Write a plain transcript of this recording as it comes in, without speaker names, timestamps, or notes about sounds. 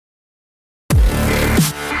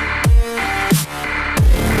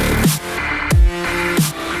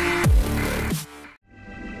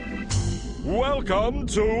Welcome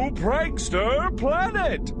to Prankster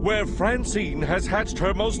Planet, where Francine has hatched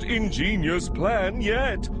her most ingenious plan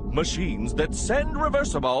yet. Machines that send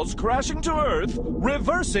reversibles crashing to Earth,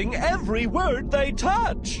 reversing every word they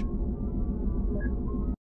touch.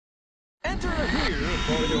 Enter here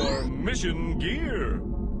for your mission gear.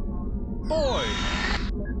 Boy.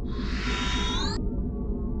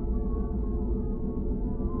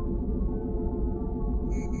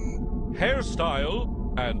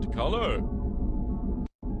 Hairstyle and color.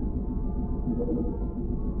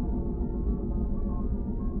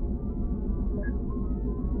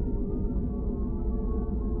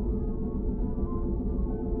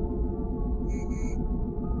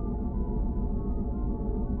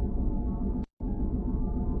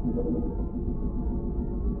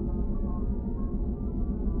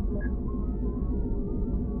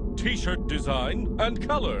 T-shirt design and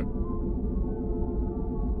color.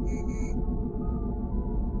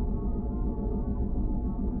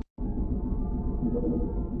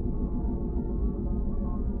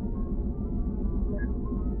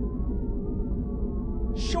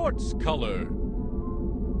 Shorts color.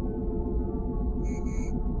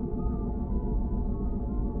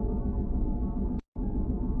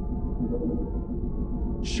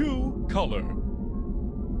 Shoe color.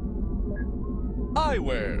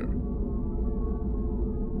 Eyewear.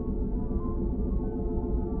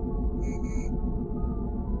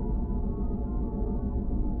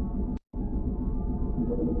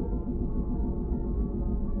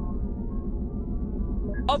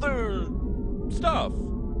 Other stuff.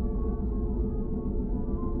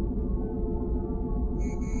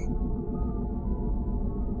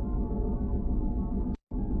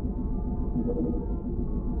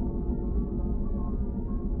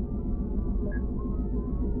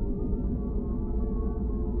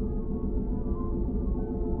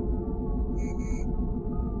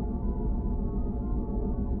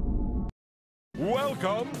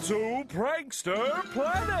 Welcome to Prankster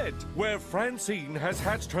Planet, where Francine has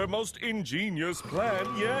hatched her most ingenious plan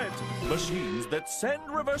yet. Machines that send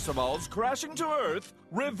reversibles crashing to Earth,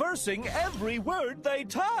 reversing every word they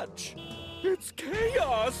touch. It's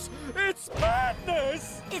chaos! It's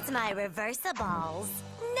madness! It's my reversibles.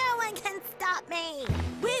 No one can stop me.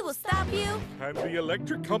 We will stop you. Can the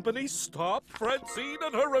electric company stop Francine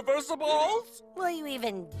and her reversibles? Will you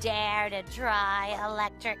even dare to try,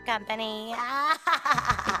 electric company?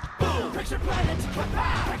 Boom! Prankster Planet!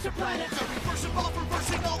 Prankster Planet! A reversible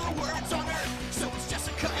reversing all the words on Earth. So it's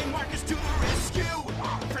Jessica and Marcus to the rescue.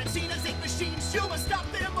 Francina's 8 machines, you must stop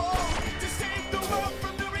them all to save the world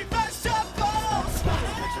from the reversibles.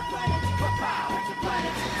 Prankster Planet! Prankster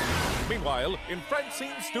Planet! Meanwhile, in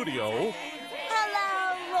Francine's studio...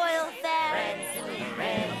 Hello, Royal Fairies.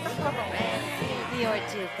 You're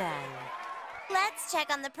too kind. Let's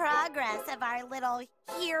check on the progress of our little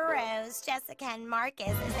heroes, Jessica and Marcus,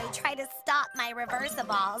 as they try to stop my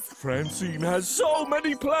reversibles. Francine has so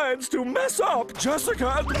many plans to mess up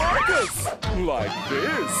Jessica and Marcus. Like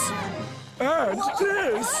this. And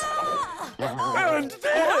this. And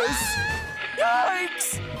this.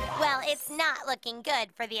 Yikes! Well, it's not looking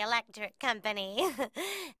good for the electric company.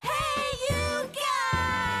 Hey, you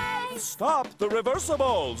guys! Stop the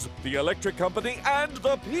reversibles! The electric company and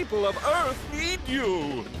the people of Earth need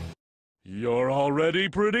you! You're already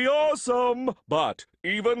pretty awesome, but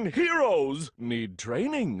even heroes need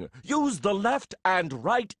training. Use the left and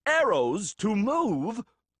right arrows to move.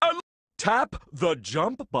 Tap the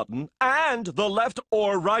jump button and the left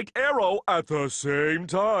or right arrow at the same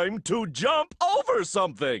time to jump over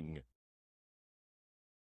something.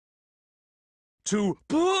 To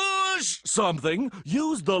push something,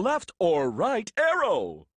 use the left or right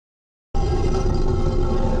arrow.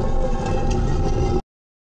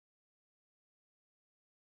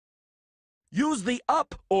 Use the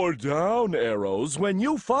up or down arrows when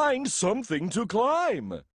you find something to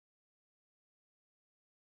climb.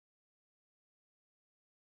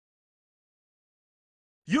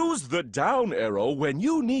 Use the down arrow when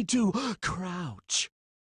you need to crouch.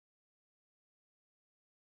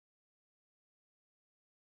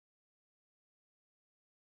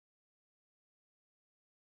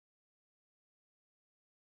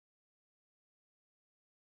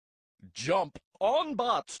 Jump on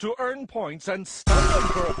bots to earn points and stun them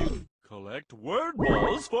for a few. Collect word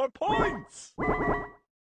balls for points.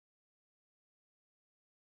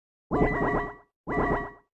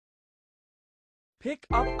 Pick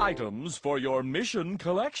up items for your mission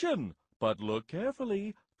collection, but look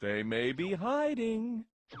carefully. They may be hiding.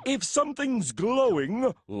 If something's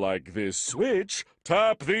glowing, like this switch,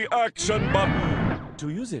 tap the action button to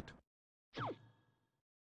use it.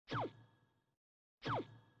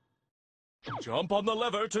 Jump on the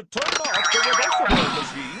lever to turn off the reversible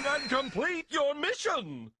machine and complete your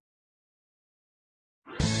mission!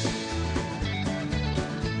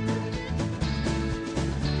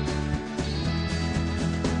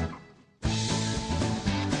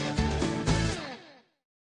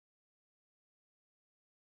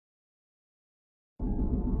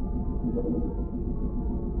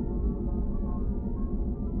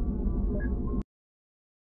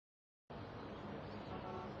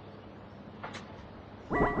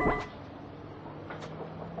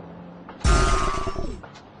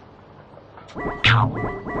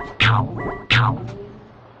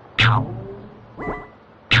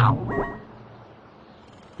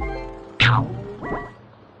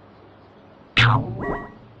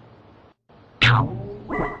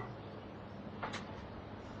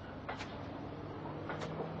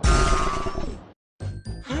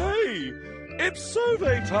 Hey! It's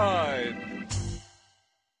survey time!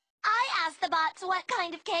 I asked the bots what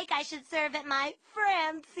kind of cake I should serve at my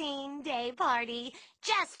Francine Day party.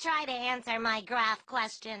 Just try to answer my graph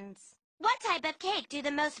questions. What type of cake do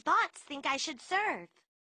the most bots think I should serve?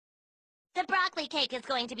 The broccoli cake is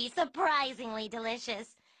going to be surprisingly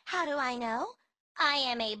delicious. How do I know? I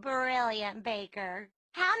am a brilliant baker.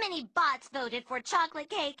 How many bots voted for chocolate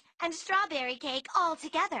cake and strawberry cake all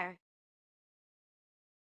together?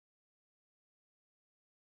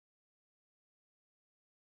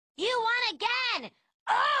 You won again!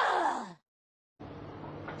 Ugh!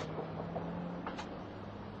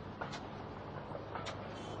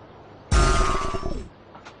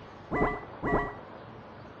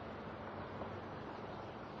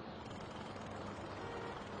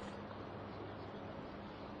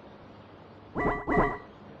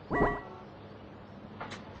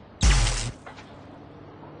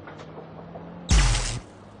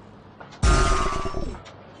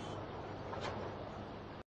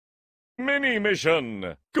 Mini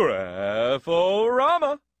mission,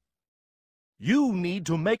 Graph-O-Rama. You need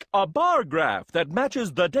to make a bar graph that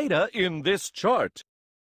matches the data in this chart.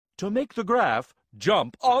 To make the graph,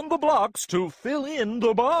 jump on the blocks to fill in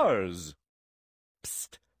the bars.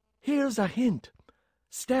 Psst, here's a hint.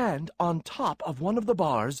 Stand on top of one of the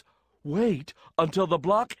bars, wait until the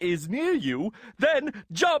block is near you, then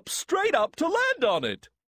jump straight up to land on it.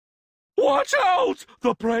 Watch out!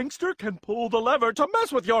 The prankster can pull the lever to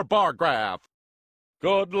mess with your bar graph.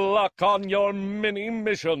 Good luck on your mini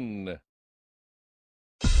mission.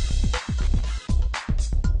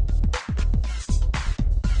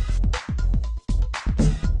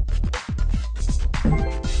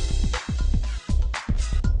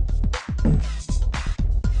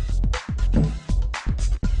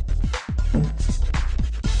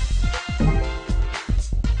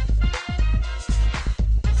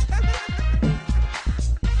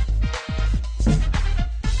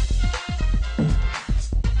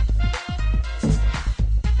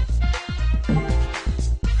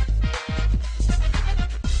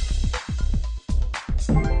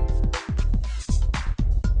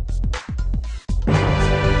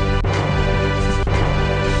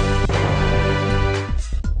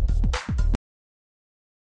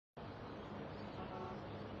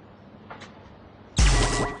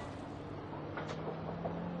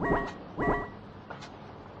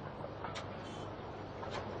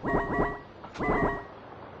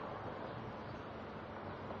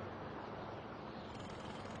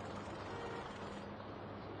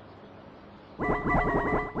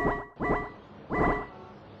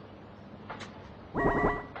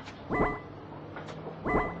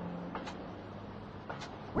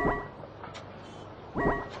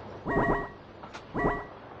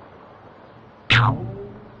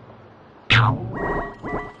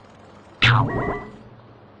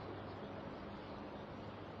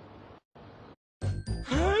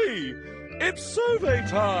 Hey, it's survey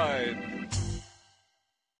time!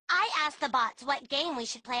 I asked the bots what game we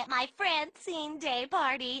should play at my Francine Day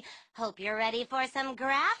party. Hope you're ready for some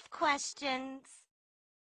graph questions.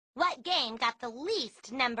 What game got the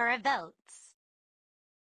least number of votes?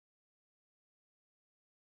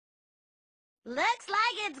 Looks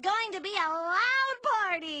like it's going to be a loud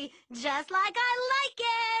party, just like I like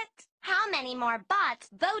it! How many more bots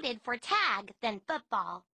voted for tag than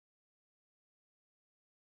football?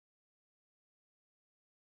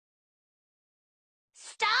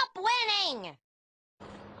 Stop winning!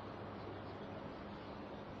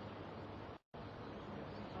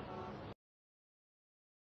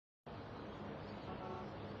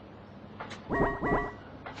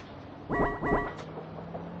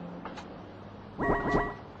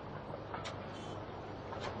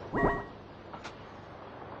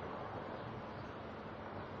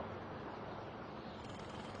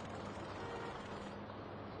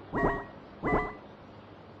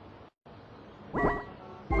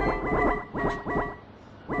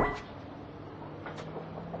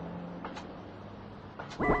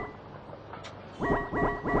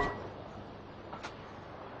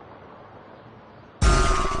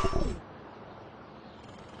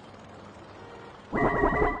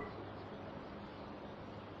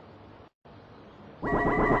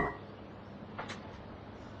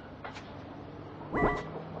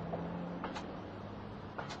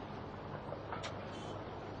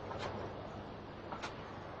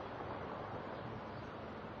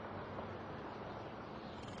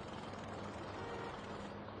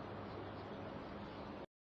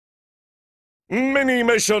 Mini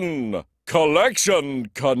mission! Collection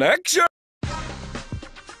connection!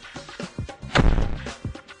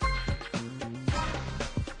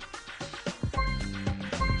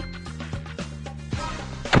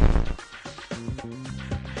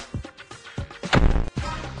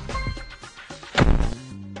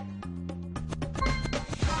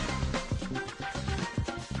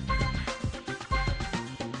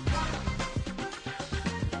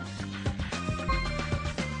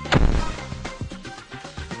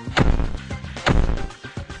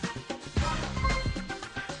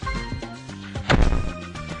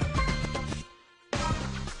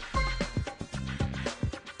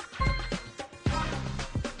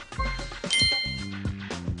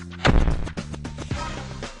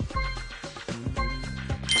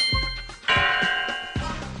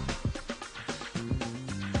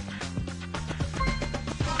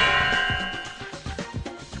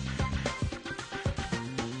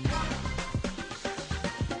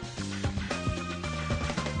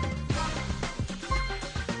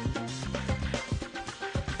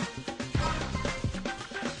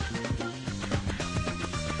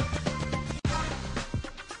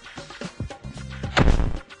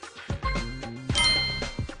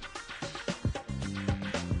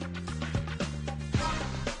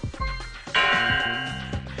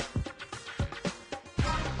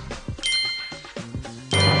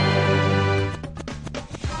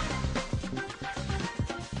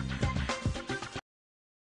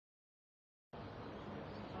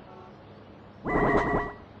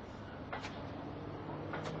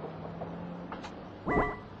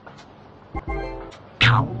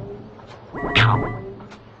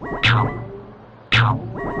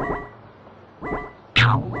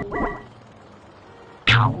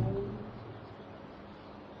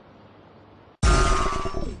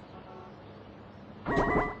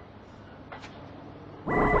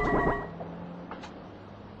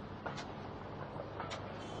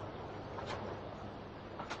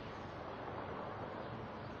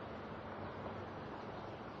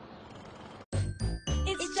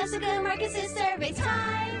 It's Jessica and Marcus's survey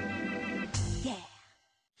time! Yeah.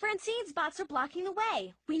 Francine's bots are blocking the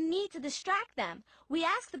way. We need to distract them. We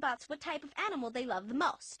ask the bots what type of animal they love the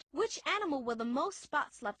most. Which animal will the most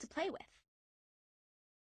bots love to play with?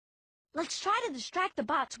 Let's try to distract the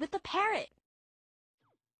bots with the parrot.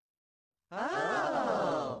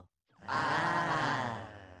 Oh. Ah.